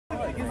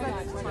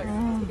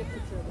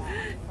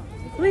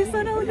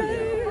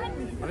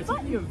I'm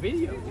taking a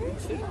video.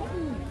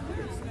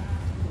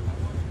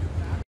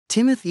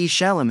 Timothée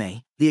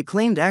Chalamet, the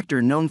acclaimed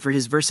actor known for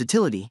his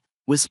versatility,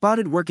 was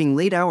spotted working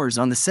late hours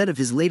on the set of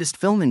his latest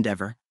film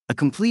endeavor, A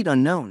Complete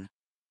Unknown.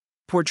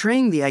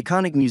 Portraying the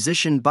iconic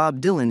musician Bob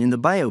Dylan in the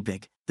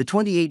biopic, the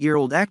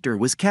 28-year-old actor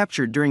was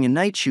captured during a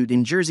night shoot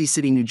in Jersey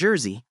City, New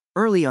Jersey,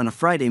 early on a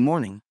Friday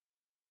morning.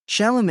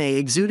 Chalamet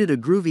exuded a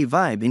groovy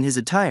vibe in his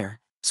attire,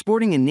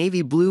 sporting a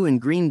navy blue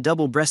and green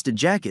double-breasted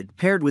jacket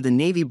paired with a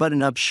navy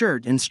button-up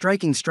shirt and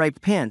striking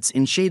striped pants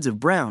in shades of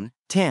brown,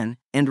 tan,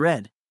 and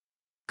red.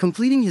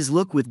 Completing his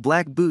look with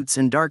black boots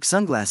and dark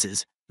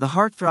sunglasses, the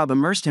heartthrob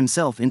immersed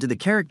himself into the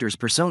character's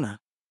persona.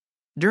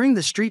 During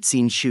the street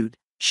scene shoot,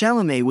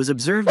 Chalamet was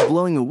observed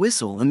blowing a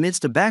whistle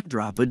amidst a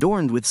backdrop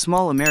adorned with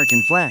small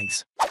American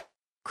flags.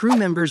 Crew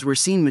members were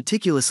seen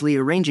meticulously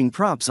arranging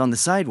props on the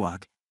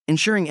sidewalk,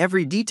 ensuring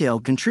every detail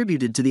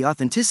contributed to the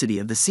authenticity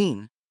of the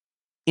scene.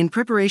 In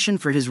preparation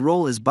for his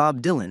role as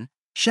Bob Dylan,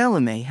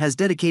 Chalamet has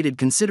dedicated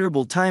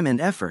considerable time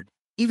and effort,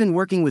 even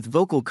working with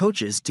vocal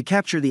coaches to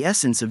capture the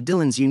essence of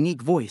Dylan's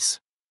unique voice.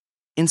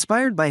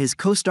 Inspired by his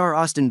co-star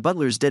Austin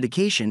Butler's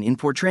dedication in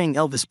portraying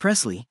Elvis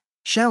Presley,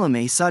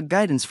 Chalamet sought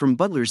guidance from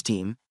Butler's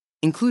team,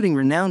 including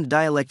renowned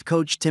dialect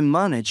coach Tim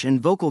Monich and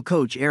vocal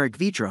coach Eric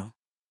Vitro.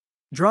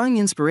 Drawing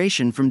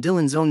inspiration from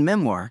Dylan's own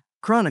memoir,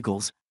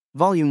 Chronicles,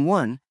 Volume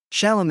 1,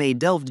 Chalamet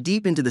delved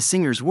deep into the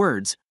singer's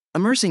words,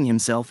 immersing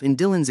himself in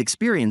Dylan's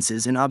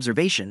experiences and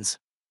observations.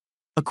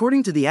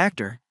 According to the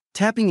actor,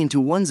 tapping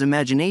into one's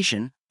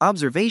imagination,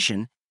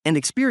 observation, and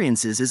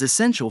experiences is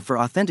essential for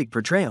authentic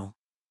portrayal.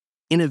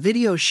 In a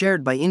video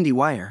shared by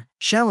IndieWire,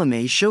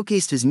 Chalamet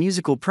showcased his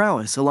musical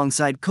prowess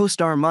alongside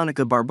co-star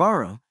Monica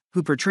Barbaro,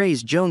 who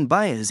portrays Joan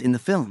Baez in the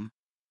film.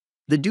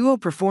 The duo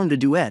performed a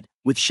duet,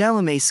 with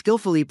Chalamet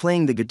skillfully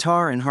playing the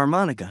guitar and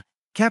harmonica,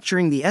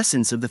 capturing the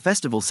essence of the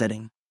festival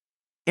setting.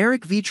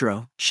 Eric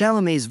Vitro,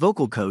 Chalamet's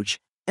vocal coach,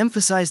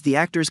 emphasized the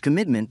actor's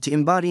commitment to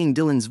embodying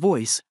Dylan's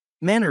voice,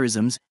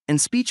 mannerisms, and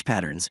speech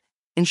patterns,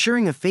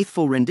 ensuring a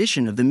faithful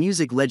rendition of the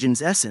music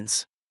legend's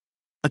essence.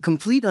 A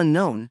Complete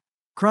Unknown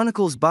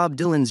chronicles Bob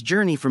Dylan's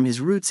journey from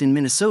his roots in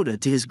Minnesota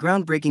to his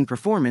groundbreaking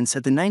performance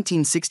at the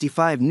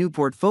 1965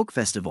 Newport Folk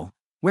Festival,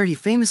 where he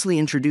famously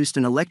introduced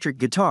an electric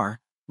guitar,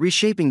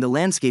 reshaping the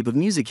landscape of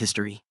music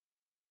history.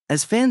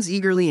 As fans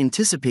eagerly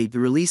anticipate the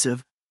release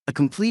of A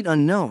Complete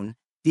Unknown,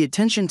 the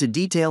attention to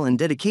detail and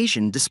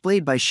dedication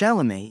displayed by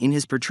Chalamet in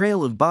his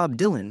portrayal of Bob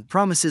Dylan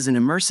promises an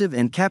immersive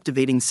and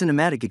captivating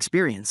cinematic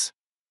experience.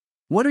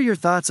 What are your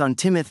thoughts on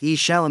Timothée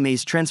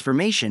Chalamet's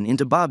transformation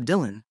into Bob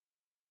Dylan?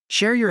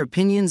 Share your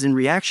opinions and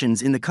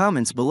reactions in the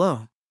comments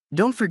below.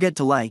 Don't forget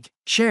to like,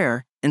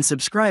 share, and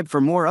subscribe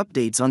for more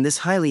updates on this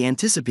highly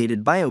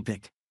anticipated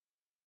biopic.